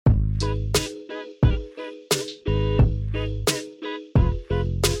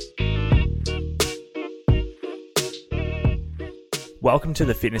Welcome to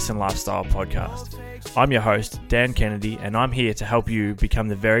the Fitness and Lifestyle Podcast. I'm your host, Dan Kennedy, and I'm here to help you become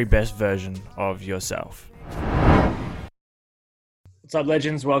the very best version of yourself. What's up,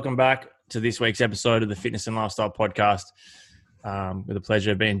 legends? Welcome back to this week's episode of the Fitness and Lifestyle Podcast. With the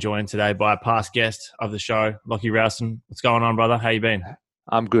pleasure of being joined today by a past guest of the show, Lachy Rowston. What's going on, brother? How you been?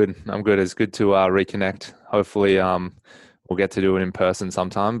 I'm good. It's good to reconnect. Hopefully we'll get to do it in person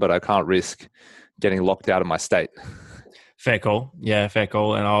sometime, but I can't risk getting locked out of my state. Fair call. Yeah, fair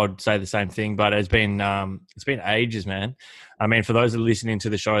call. And I would say the same thing, but it's been ages, man. I mean, for those that are listening to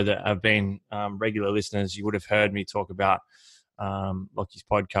the show that have been regular listeners, you would have heard me talk about Lachy's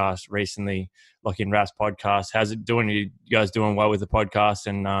podcast recently, Lachy and Raf's podcast. How's it doing? You guys doing well with the podcast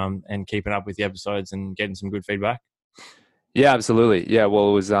and keeping up with the episodes and getting some good feedback? Yeah, absolutely. Yeah, well,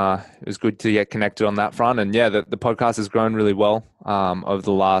 it was good to get connected on that front. And yeah, the podcast has grown really well over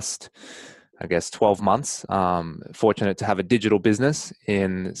the last, 12 months. Fortunate to have a digital business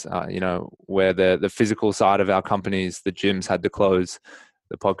in, where the physical side of our companies, the gyms had to close.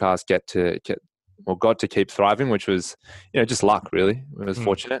 The podcast got to keep thriving, which was, just luck, really. It was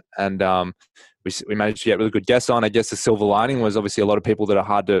fortunate. And we managed to get really good guests on. I guess the silver lining was obviously a lot of people that are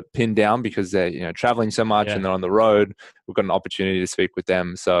hard to pin down because they're, traveling so much and they're on the road. We've got an opportunity to speak with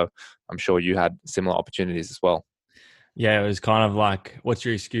them. So I'm sure you had similar opportunities as well. Yeah, it was kind of like, what's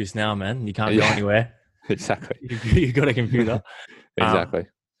your excuse now, man? You can't go anywhere. Exactly. You got a computer. Exactly.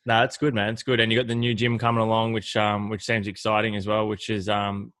 No, it's good, man. It's good. And you got the new gym coming along, which seems exciting as well, which is,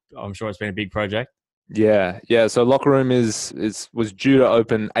 I'm sure it's been a big project. Yeah. So Locker Room was due to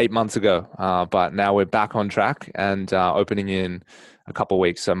open 8 months ago, but now we're back on track and opening in a couple of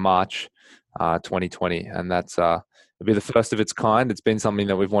weeks, so March 2020, and that's it'll be the first of its kind. It's been something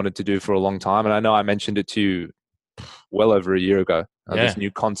that we've wanted to do for a long time, and I know I mentioned it to you well over a year ago. This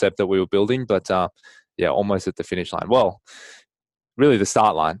new concept that we were building, but almost at the finish line. Well, really the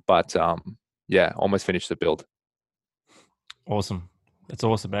start line, but almost finished the build. Awesome. That's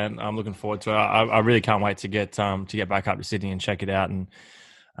awesome, man. I'm looking forward to it. I really can't wait to get back up to Sydney and check it out and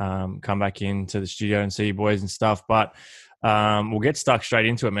come back into the studio and see you boys and stuff. But we'll get stuck straight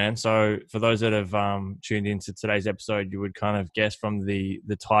into it, man. So for those that have tuned into today's episode, you would kind of guess from the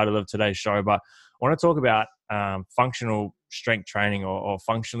title of today's show. But I want to talk about functional strength training or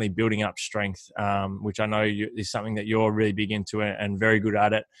functionally building up strength, which I know is something that you're really big into and very good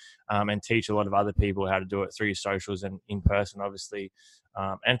at it, and teach a lot of other people how to do it through your socials and in person, obviously,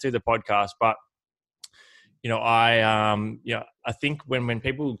 and through the podcast. But I think when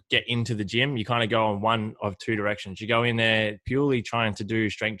people get into the gym, you kind of go in one of two directions. You go in there purely trying to do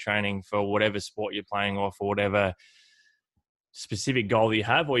strength training for whatever sport you're playing or for whatever specific goal that you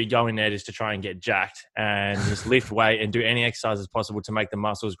have, or you go in there just to try and get jacked and just lift weight and do any exercises possible to make the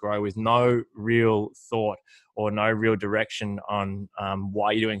muscles grow with no real thought or no real direction on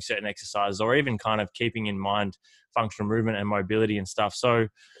why you're doing certain exercises, or even kind of keeping in mind functional movement and mobility and stuff. So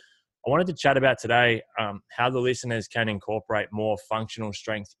I wanted to chat about today how the listeners can incorporate more functional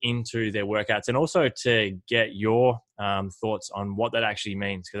strength into their workouts, and also to get your thoughts on what that actually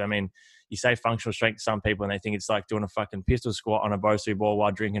means. Because, I mean, you say functional strength to some people and they think it's like doing a fucking pistol squat on a Bosu ball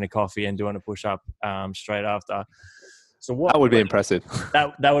while drinking a coffee and doing a push-up straight after. So that would be impressive.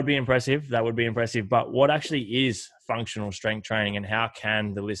 That would be impressive. That would be impressive. But what actually is functional strength training, and how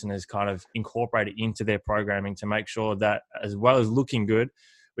can the listeners kind of incorporate it into their programming to make sure that, as well as looking good,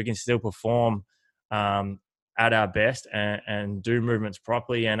 we can still perform at our best and do movements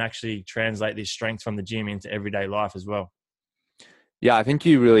properly and actually translate this strength from the gym into everyday life as well? Yeah, I think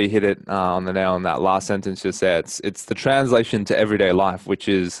you really hit it on the nail in that last sentence you said. It's the translation to everyday life, which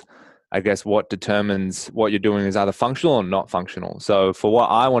is, I guess, what determines what you're doing is either functional or not functional. So for what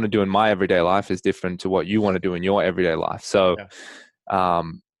I want to do in my everyday life is different to what you want to do in your everyday life. So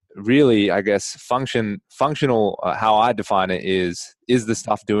really, I guess, functional, how I define it is the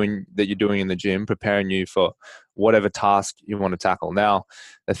stuff that you're doing in the gym, preparing you for whatever task you want to tackle. Now,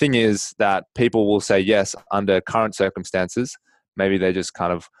 the thing is that people will say yes under current circumstances. Maybe they're just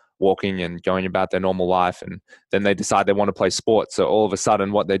kind of walking and going about their normal life, and then they decide they want to play sports. So all of a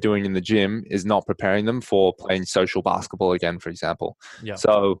sudden what they're doing in the gym is not preparing them for playing social basketball again, for example. Yeah.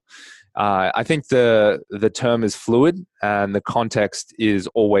 So I think the term is fluid and the context is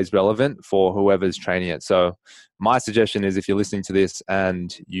always relevant for whoever's training it. So my suggestion is, if you're listening to this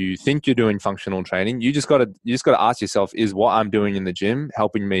and you think you're doing functional training, you just got to ask yourself, is what I'm doing in the gym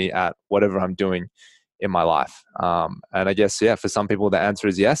helping me at whatever I'm doing in my life? And I guess, for some people the answer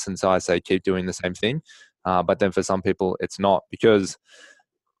is yes. And so I say keep doing the same thing. But then for some people it's not, because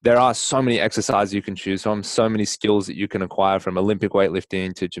there are so many exercises you can choose from, so many skills that you can acquire, from Olympic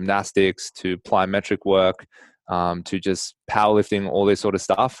weightlifting to gymnastics to plyometric work, to just powerlifting, all this sort of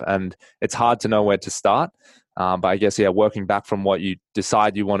stuff. And it's hard to know where to start. But I guess, working back from what you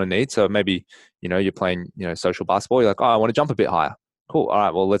decide you want to need. So maybe, you're playing, social basketball. You're like, oh, I want to jump a bit higher. Cool. All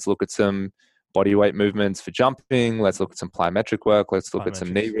right. Well, let's look at some body weight movements for jumping. Let's look at some plyometric work. Let's look at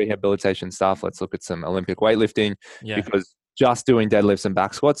some knee rehabilitation stuff. Let's look at some Olympic weightlifting, because just doing deadlifts and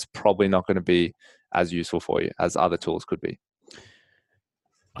back squats probably not going to be as useful for you as other tools could be.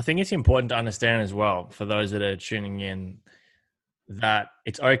 I think it's important to understand as well, for those that are tuning in, that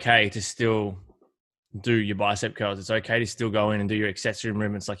it's okay to still do your bicep curls. It's okay to still go in and do your accessory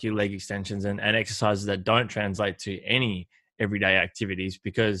movements like your leg extensions and exercises that don't translate to any everyday activities,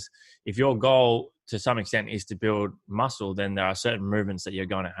 because if your goal to some extent is to build muscle, then there are certain movements that you're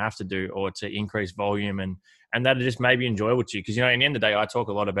going to have to do, or to increase volume, and that are just maybe enjoyable to you. Because, in the end of the day, I talk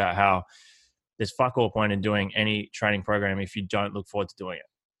a lot about how there's fuck all point in doing any training program if you don't look forward to doing it.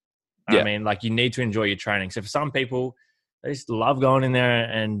 I mean, like, you need to enjoy your training. So for some people, they just love going in there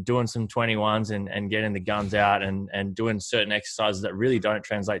and doing some 21s and getting the guns out and doing certain exercises that really don't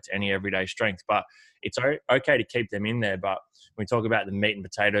translate to any everyday strength. But it's okay to keep them in there. But when we talk about the meat and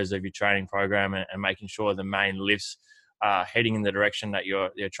potatoes of your training program and making sure the main lifts are heading in the direction that you're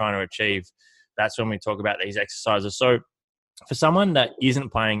trying to achieve, that's when we talk about these exercises. So for someone that isn't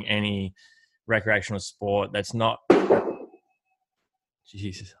playing any recreational sport, that's not...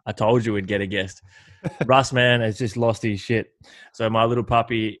 Jesus, I told you we'd get a guest. Russ, man, has just lost his shit. So my little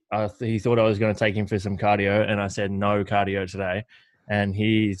puppy, he thought I was going to take him for some cardio, and I said no cardio today, and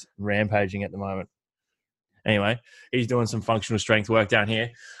he's rampaging at the moment. Anyway, he's doing some functional strength work down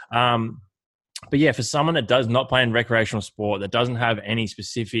here. But yeah, for someone that does not play in recreational sport, that doesn't have any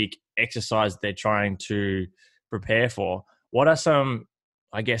specific exercise they're trying to prepare for, what are some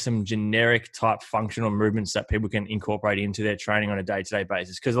generic type functional movements that people can incorporate into their training on a day-to-day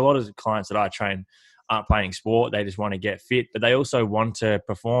basis? Because a lot of the clients that I train aren't playing sport. They just want to get fit, but they also want to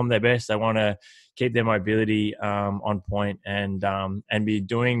perform their best. They want to keep their mobility on point and be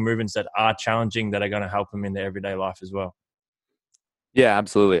doing movements that are challenging, that are going to help them in their everyday life as well. Yeah,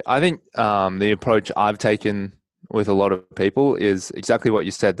 absolutely. I think the approach I've taken with a lot of people is exactly what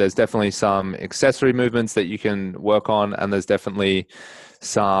you said. There's definitely some accessory movements that you can work on, and there's definitely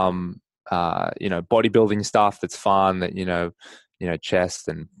some bodybuilding stuff that's fun, that chest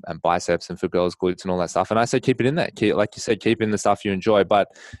and biceps, and for girls glutes and all that stuff. And I say keep it in there. Like you said, keep in the stuff you enjoy. But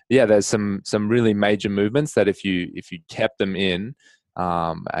yeah, there's some really major movements that if you kept them in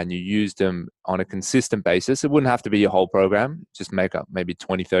and you used them on a consistent basis, it wouldn't have to be your whole program. Just make up maybe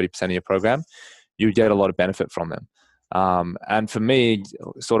 20-30% of your program. You get a lot of benefit from them. And for me,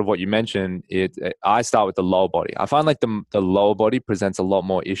 sort of what you mentioned, I start with the lower body. I find like the lower body presents a lot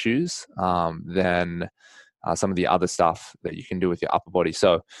more issues than some of the other stuff that you can do with your upper body.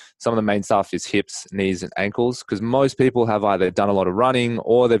 So some of the main stuff is hips, knees, and ankles, because most people have either done a lot of running,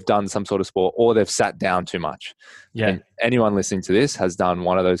 or they've done some sort of sport, or they've sat down too much. Yeah. And anyone listening to this has done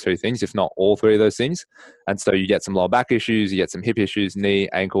one of those three things, if not all three of those things. And so you get some lower back issues, you get some hip issues, knee,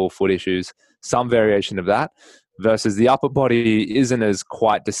 ankle, foot issues, some variation of that, versus the upper body isn't as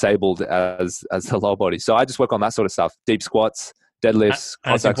quite disabled as the lower body. So I just work on that sort of stuff, deep squats, deadlifts,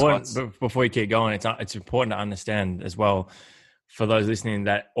 Cossack squats. Before you keep going, it's important to understand as well, for those listening,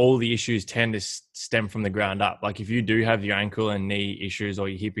 that all the issues tend to stem from the ground up. Like if you do have your ankle and knee issues or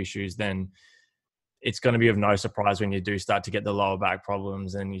your hip issues, then it's going to be of no surprise when you do start to get the lower back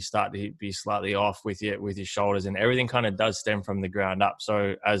problems and you start to be slightly off with your shoulders, and everything kind of does stem from the ground up.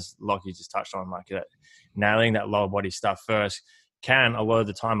 So as Lachy just touched on, like that, nailing that lower body stuff first can a lot of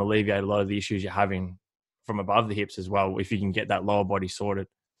the time alleviate a lot of the issues you're having from above the hips as well, if you can get that lower body sorted.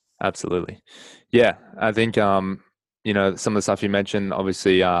 Absolutely. Yeah. I think, some of the stuff you mentioned,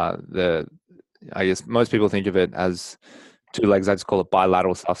 obviously, I guess most people think of it as two legs. I just call it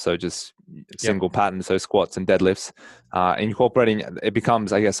bilateral stuff. So just single pattern. So squats and deadlifts, incorporating, it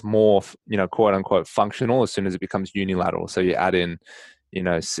becomes, I guess, more, quote unquote functional as soon as it becomes unilateral. So you add in,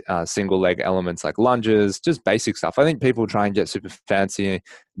 single leg elements like lunges, just basic stuff. I think people try and get super fancy,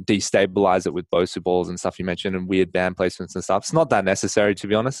 destabilize it with BOSU balls and stuff you mentioned, and weird band placements and stuff. It's not that necessary, to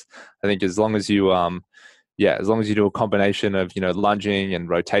be honest. I think as long as you, as long as you do a combination of, lunging and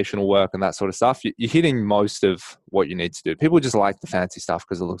rotational work and that sort of stuff, you're hitting most of what you need to do. People just like the fancy stuff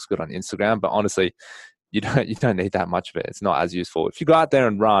because it looks good on Instagram, but honestly, you don't need that much of it. It's not as useful. If you go out there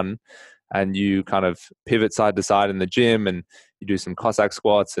and run and you kind of pivot side to side in the gym and you do some Cossack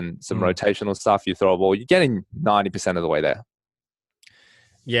squats and some rotational stuff, you throw a ball, you're getting 90% of the way there.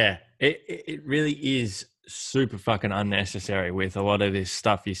 Yeah, it really is super fucking unnecessary with a lot of this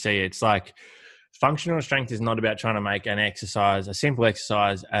stuff you see. It's like functional strength is not about trying to make a simple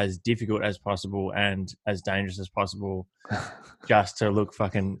exercise, as difficult as possible and as dangerous as possible, just to look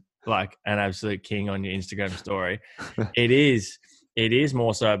fucking like an absolute king on your Instagram story. It is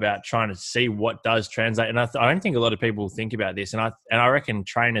more so about trying to see what does translate. And I don't think a lot of people think about this. And I reckon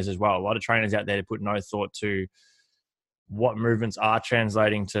trainers as well. A lot of trainers out there put no thought to what movements are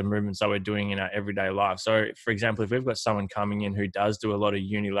translating to movements that we're doing in our everyday life. So, for example, if we've got someone coming in who does do a lot of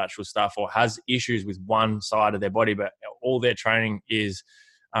unilateral stuff or has issues with one side of their body, but all their training is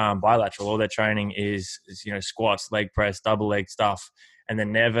bilateral, all their training is squats, leg press, double leg stuff, and they're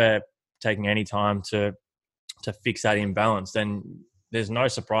never taking any time to fix that imbalance, then there's no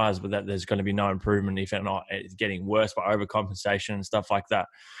surprise but that there's going to be no improvement, if not it's getting worse by overcompensation and stuff like that.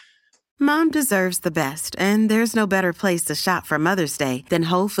 Mom deserves the best, and there's no better place to shop for Mother's Day than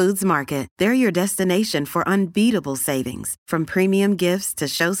Whole Foods Market. They're your destination for unbeatable savings, from premium gifts to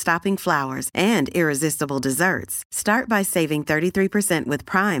show-stopping flowers and irresistible desserts. Start by saving 33% with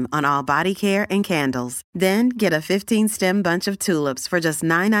Prime on all body care and candles. Then get a 15-stem bunch of tulips for just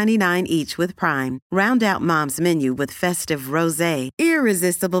 $9.99 each with Prime. Round out Mom's menu with festive rosé,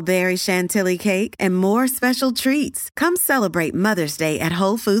 irresistible berry chantilly cake, and more special treats. Come celebrate Mother's Day at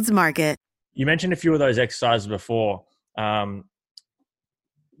Whole Foods Market. You mentioned a few of those exercises before. When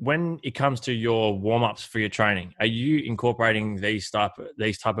it comes to your warm-ups for your training, are you incorporating these type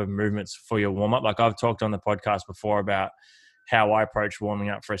of movements for your warm-up? Like I've talked on the podcast before about how I approach warming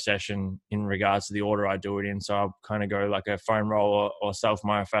up for a session in regards to the order I do it in. So I'll kind of go like a foam roll or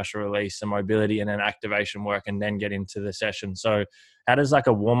self-myofascial release, some mobility and then activation work, and then get into the session. So how does like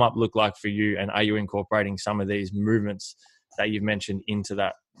a warm-up look like for you? And are you incorporating some of these movements that you've mentioned into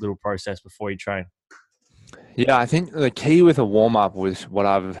that little process before you train? Yeah, I think the key with a warm-up was what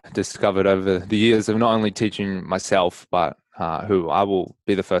I've discovered over the years of not only teaching myself, but who I will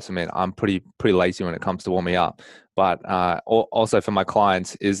be the first to admit, I'm pretty lazy when it comes to warming up. But also for my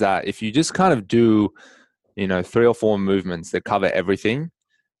clients is that if you just kind of do, 3 or 4 movements that cover everything,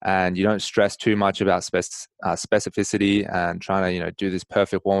 and you don't stress too much about specificity and trying to do this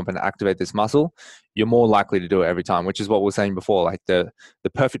perfect warm up and activate this muscle, you're more likely to do it every time, which is what we were saying before. Like the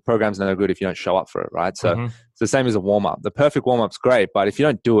perfect program's no good if you don't show up for it, right? So It's the same as a warm up. The perfect warm up's great, but if you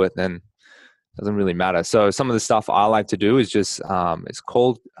don't do it, then it doesn't really matter. So some of the stuff I like to do is just it's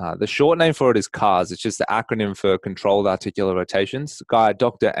called the short name for it is CARS. It's just the acronym for controlled articular rotations. The guy,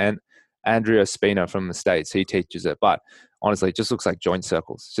 Dr. Andrea Spina from the States, he teaches it, but honestly, it just looks like joint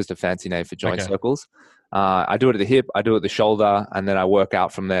circles. It's just a fancy name for joint circles. I do it at the hip, I do it at the shoulder, and then I work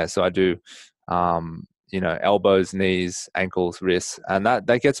out from there. So I do, elbows, knees, ankles, wrists, and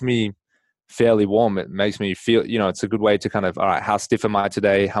that gets me fairly warm. It makes me feel, it's a good way to kind of, all right, how stiff am I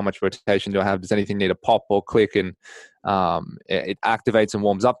today? How much rotation do I have? Does anything need a pop or click? And it activates and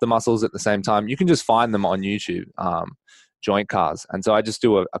warms up the muscles at the same time. You can just find them on YouTube, joint CARS. And so I just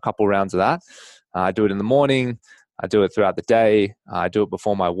do a couple rounds of that. I do it in the morning. I do it throughout the day. I do it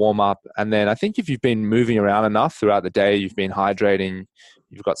before my warm-up. And then I think if you've been moving around enough throughout the day, you've been hydrating,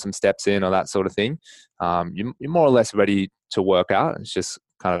 you've got some steps in or that sort of thing, you're more or less ready to work out. It's just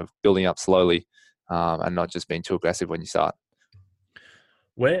kind of building up slowly and not just being too aggressive when you start.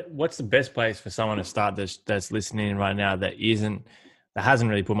 What's the best place for someone to start that's listening right now that hasn't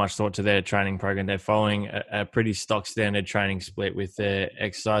really put much thought to their training program? They're following a pretty stock standard training split with the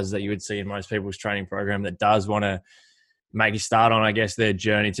exercises that you would see in most people's training program, that does want to make a start on, I guess, their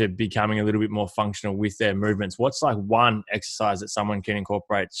journey to becoming a little bit more functional with their movements. What's like one exercise that someone can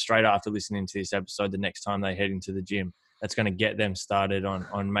incorporate straight after listening to this episode the next time they head into the gym that's going to get them started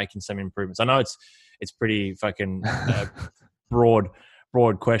on making some improvements? I know it's pretty fucking broad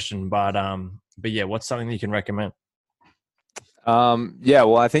question, but yeah, what's something that you can recommend?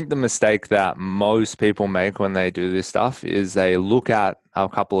 Well, I think the mistake that most people make when they do this stuff is they look at a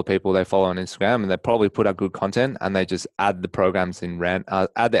couple of people they follow on Instagram and they probably put out good content and they just add the programs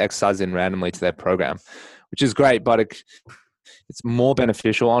add the exercise in randomly to their program, which is great, but it's more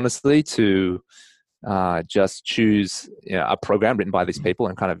beneficial, honestly, to just choose a program written by these people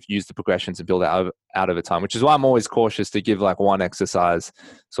and kind of use the progressions and build it out over time, which is why I'm always cautious to give like one exercise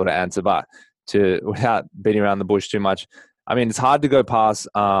sort of answer, but without beating around the bush too much. I mean, it's hard to go past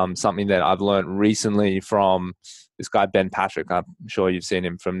something that I've learned recently from this guy, Ben Patrick. I'm sure you've seen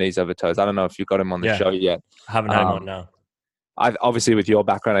him from Knees Over Toes. I don't know if you've got him on the show yet. I haven't had him on, no. Obviously, with your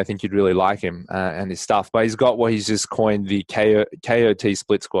background, I think you'd really like him and his stuff. But he's got what he's just coined the KOT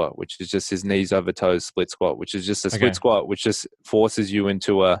split squat, which is just his knees over toes split squat, which is just a split squat, which just forces you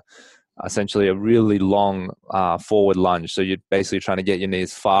into essentially a really long forward lunge. So you're basically trying to get your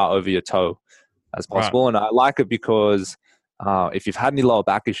knees far over your toe as possible. Right. And I like it because If you've had any lower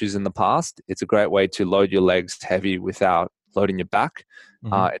back issues in the past, it's a great way to load your legs heavy without loading your back.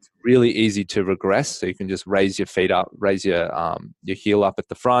 It's really easy to regress, so you can just raise your feet up, raise your heel up at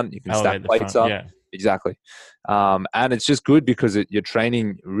the front. You can stack plates up. Yeah. Exactly. And it's just good because you're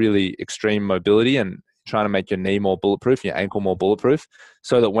training really extreme mobility and trying to make your knee more bulletproof, your ankle more bulletproof,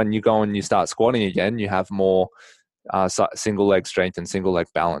 so that when you go and you start squatting again, you have more single leg strength and single leg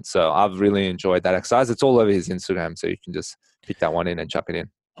balance. So I've really enjoyed that exercise. It's all over his Instagram, so you can just pick that one in and chuck it in.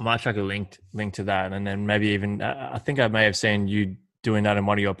 I might chuck a link to that, and then maybe even I think I may have seen you doing that in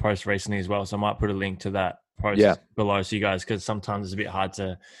one of your posts recently as well. So I might put a link to that post below, so you guys, because sometimes it's a bit hard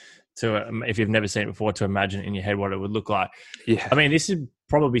to if you've never seen it before, to imagine in your head what it would look like. Yeah, I mean, this is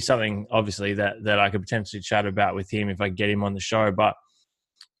probably something obviously that I could potentially chat about with him if I get him on the show, but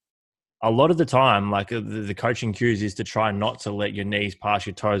a lot of the time, like the coaching cues is to try not to let your knees pass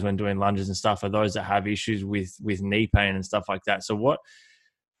your toes when doing lunges and stuff for those that have issues with knee pain and stuff like that. So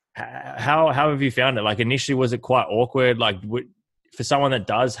how have you found it? Like initially, was it quite awkward? Like for someone that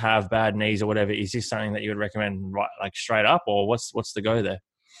does have bad knees or whatever, is this something that you would recommend right, like straight up, or what's the go there?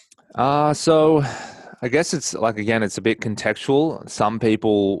 So I guess it's like, again, it's a bit contextual. Some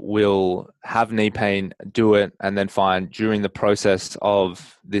people will have knee pain, do it, and then find during the process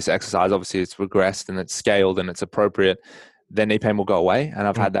of this exercise, obviously it's regressed and it's scaled and it's appropriate, their knee pain will go away. And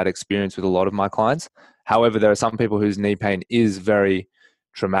I've had that experience with a lot of my clients. However, there are some people whose knee pain is very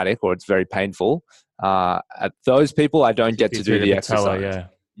traumatic or it's very painful. At those people, I don't get to do the exercise.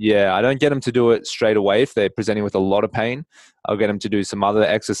 Yeah, I don't get them to do it straight away if they're presenting with a lot of pain. I'll get them to do some other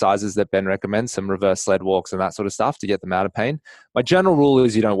exercises that Ben recommends, some reverse sled walks and that sort of stuff to get them out of pain. My general rule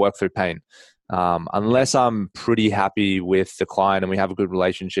is you don't work through pain. Unless I'm pretty happy with the client and we have a good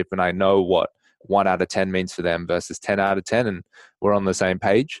relationship and I know what 1 out of 10 means for them versus 10 out of 10 and we're on the same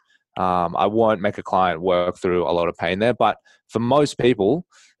page, I won't make a client work through a lot of pain there. But for most people,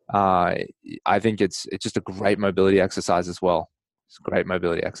 I think it's just a great mobility exercise as well. It's a great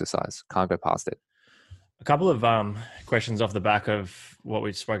mobility exercise. Can't go past it. A couple of questions off the back of what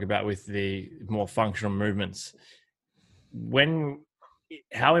we spoke about with the more functional movements.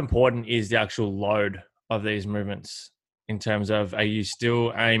 How important is the actual load of these movements in terms of, are you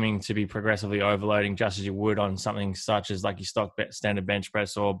still aiming to be progressively overloading just as you would on something such as like your stock standard bench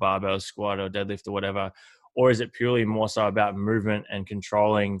press or barbell squat or deadlift or whatever? Or is it purely more so about movement and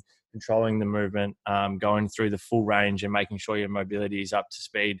controlling the movement, going through the full range and making sure your mobility is up to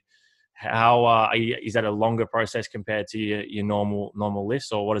speed? How is that a longer process compared to your normal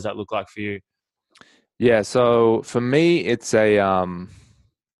lifts, or what does that look like for you? Yeah, so for me, it's a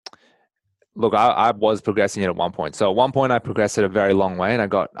look. I was progressing it at one point. So at one point, I progressed it a very long way, and I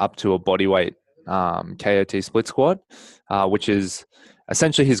got up to a bodyweight KOT split squat, which is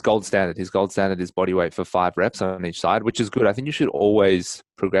essentially his gold standard. His gold standard is body weight for 5 reps on each side, which is good. I think you should always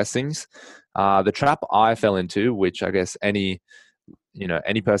progress things. The trap I fell into, which I guess any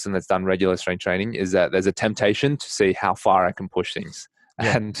person that's done regular strength training, is that there's a temptation to see how far I can push things.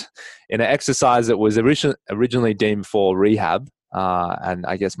 Yeah. And in an exercise that was originally deemed for rehab and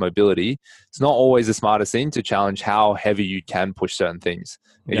I guess mobility, it's not always the smartest thing to challenge how heavy you can push certain things.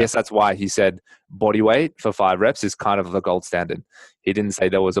 I guess that's why he said body weight for 5 reps is kind of the gold standard. He didn't say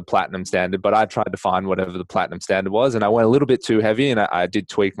there was a platinum standard, but I tried to find whatever the platinum standard was, and I went a little bit too heavy, and I did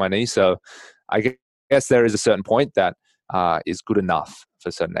tweak my knee. So I guess there is a certain point that is good enough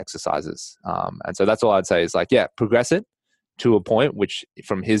for certain exercises. And so that's all I'd say is like, progress it to a point which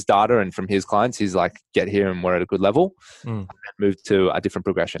from his data and from his clients, he's like, get here and we're at a good level, and move to a different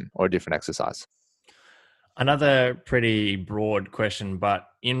progression or a different exercise. Another pretty broad question, but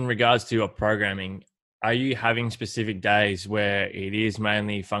in regards to your programming, are you having specific days where it is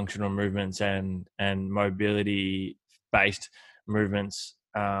mainly functional movements and mobility based movements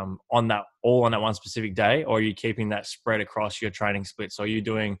on that one specific day, or are you keeping that spread across your training split? So are you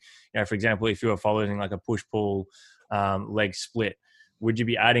doing, for example, if you were following like a push pull leg split, would you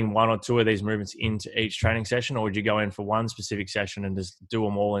be adding 1 or 2 of these movements into each training session, or would you go in for one specific session and just do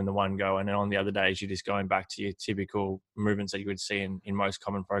them all in the one go, and then on the other days you're just going back to your typical movements that you would see in most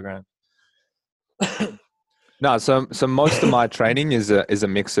common programs? No, so most of my training is a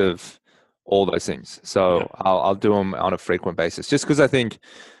mix of all those things. So I'll do them on a frequent basis, just because I think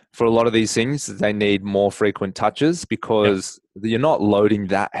for a lot of these things they need more frequent touches, because you're not loading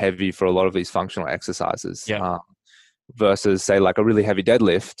that heavy for a lot of these functional exercises. Versus say like a really heavy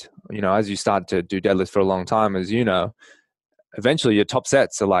deadlift, as you start to do deadlift for a long time, as you know, eventually your top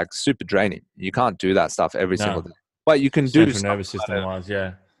sets are like super draining. You can't do that stuff every single day, but you can do nervous system wise.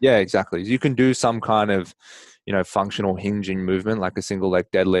 Yeah, exactly. You can do some kind of, functional hinging movement, like a single leg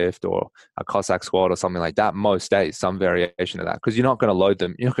deadlift or a Cossack squat or something like that, most days, some variation of that, because you're not going to load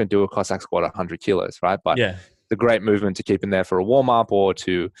them. You're not going to do a Cossack squat at 100 kilos, right? But Yeah. it's a great movement to keep in there for a warm up or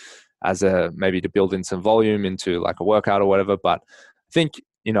maybe to build in some volume into like a workout or whatever. But I think,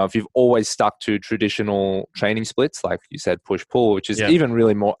 if you've always stuck to traditional training splits, like you said, push pull, which is even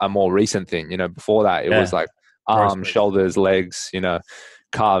really a more recent thing, before that, it was like arms, shoulders, legs,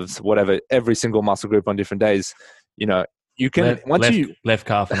 calves, whatever, every single muscle group on different days, you can, left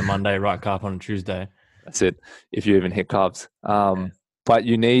calf on a Monday, right calf on a Tuesday. That's it. If you even hit calves. But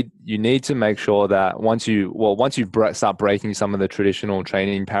you need to make sure that once you start breaking some of the traditional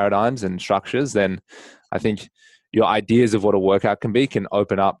training paradigms and structures, then I think your ideas of what a workout can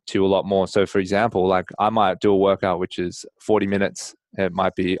open up to a lot more. So for example, like I might do a workout which is 40 minutes. It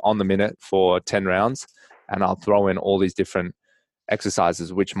might be on the minute for 10 rounds, and I'll throw in all these different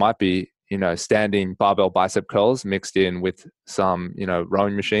exercises, which might be, standing barbell bicep curls mixed in with some,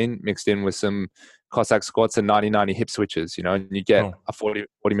 rowing machine mixed in with some Cossack squats and 90-90 hip switches, and you get a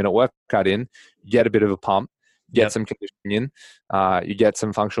 40-minute workout in, you get a bit of a pump, get some conditioning in, you get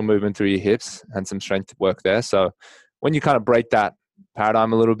some functional movement through your hips and some strength work there. So when you kind of break that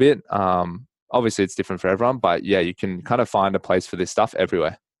paradigm a little bit, obviously it's different for everyone, but yeah, you can kind of find a place for this stuff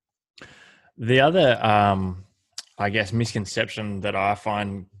everywhere. The other, I guess, misconception that I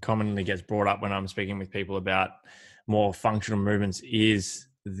find commonly gets brought up when I'm speaking with people about more functional movements is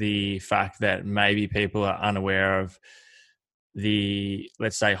the fact that maybe people are unaware of the,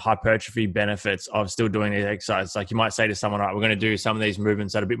 let's say, hypertrophy benefits of still doing these exercises. Like you might say to someone, all right, we're going to do some of these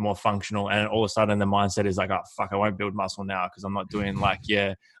movements that are a bit more functional. And all of a sudden the mindset is like, oh, fuck, I won't build muscle now because I'm not doing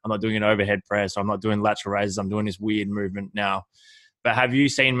I'm not doing an overhead press. I'm not doing lateral raises. I'm doing this weird movement now. But have you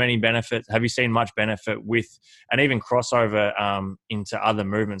seen many benefits? Have you seen much benefit with, and even crossover into other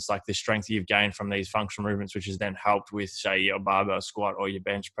movements, like the strength you've gained from these functional movements, which has then helped with, say, your barbell squat or your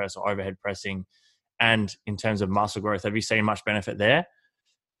bench press or overhead pressing? And in terms of muscle growth, have you seen much benefit there?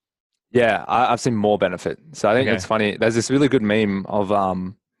 Yeah, I've seen more benefit. So I think it's funny. There's this really good meme of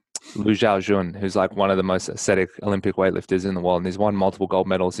Lu Xiaojun, who's like one of the most aesthetic Olympic weightlifters in the world. And he's won multiple gold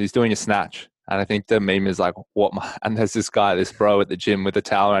medals. He's doing a snatch. And I think the meme is like, and there's this bro at the gym with a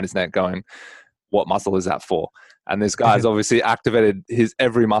towel around his neck going, what muscle is that for? And this guy's obviously activated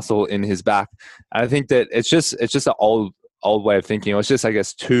every muscle in his back. And I think that it's just an old way of thinking. It's just, I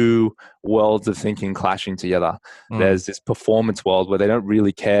guess, two worlds of thinking clashing together. There's this performance world where they don't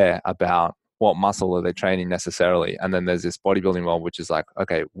really care about what muscle are they training necessarily. And then there's this bodybuilding world, which is like,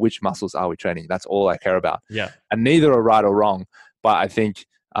 okay, which muscles are we training? That's all I care about. Yeah. And neither are right or wrong. But I think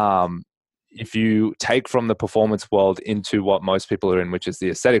if you take from the performance world into what most people are in, which is the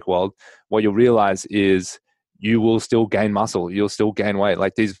aesthetic world, what you'll realize is you will still gain muscle. You'll still gain weight.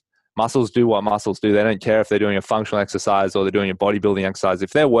 Like these muscles do what muscles do. They don't care if they're doing a functional exercise or they're doing a bodybuilding exercise.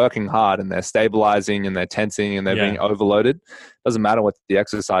 If they're working hard and they're stabilizing and they're tensing and they're being overloaded, doesn't matter what the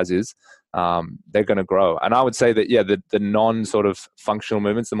exercise is, they're going to grow. And I would say that, the non sort of functional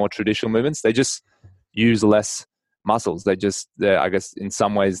movements, the more traditional movements, they just use less muscles. I guess in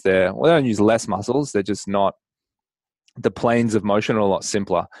some ways they don't use less muscles. They're just not, the planes of motion are a lot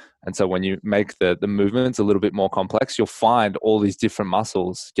simpler. And so when you make the movements a little bit more complex, you'll find all these different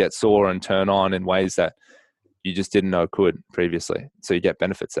muscles get sore and turn on in ways that you just didn't know could previously. So you get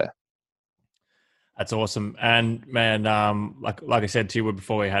benefits there. That's awesome. And man, like I said to you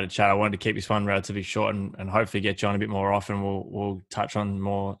before we had a chat, I wanted to keep this one relatively short and hopefully get you on a bit more often. We'll touch on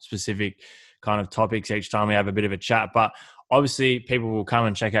more specific kind of topics each time we have a bit of a chat. But obviously people will come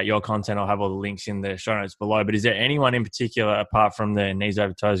and check out your content. I'll have all the links in the show notes below. But is there anyone in particular, apart from the knees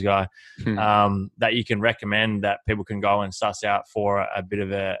over toes guy, that you can recommend that people can go and suss out for a bit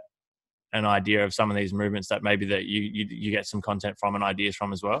of an idea of some of these movements that maybe that you get some content from and ideas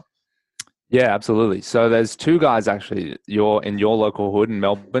from as well? Yeah, absolutely. So there's two guys actually. You're in your local hood in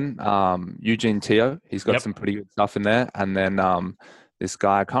Melbourne. Eugene Teo, he's got some pretty good stuff in there. And then this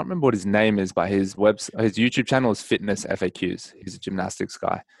guy, I can't remember what his name is, but his YouTube channel is Fitness FAQs. He's a gymnastics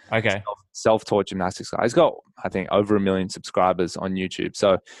guy. Okay. Self-taught gymnastics guy. He's got, I think, over 1 million subscribers on YouTube.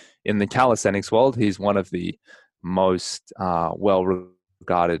 So in the calisthenics world, he's one of the most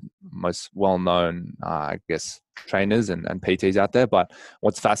well-regarded, most well-known, I guess, trainers and PTs out there. But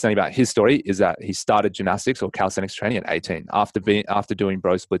what's fascinating about his story is that he started gymnastics or calisthenics training at 18 after doing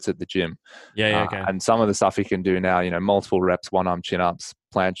bro splits at the gym. Okay. And some of the stuff he can do now, multiple reps, one-arm chin-ups,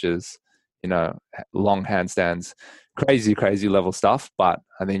 planches, long handstands, crazy level stuff. But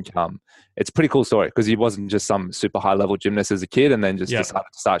I think it's a pretty cool story because he wasn't just some super high-level gymnast as a kid and then just decided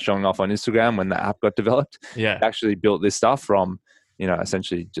to start showing off on Instagram when the app got developed. Yeah. He actually built this stuff from,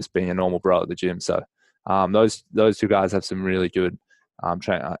 essentially just being a normal bro at the gym. So Those two guys have some really good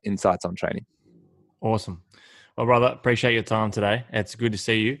insights on training. Awesome. Well, brother, appreciate your time today. It's good to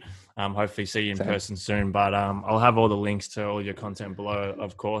see you. Hopefully see you in person soon. But I'll have all the links to all your content below,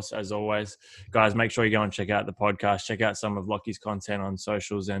 of course, as always. Guys, make sure you go and check out the podcast. Check out some of Lachy's content on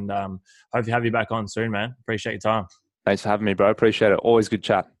socials. And hope to have you back on soon, man. Appreciate your time. Thanks for having me, bro. Appreciate it. Always good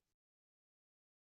chat.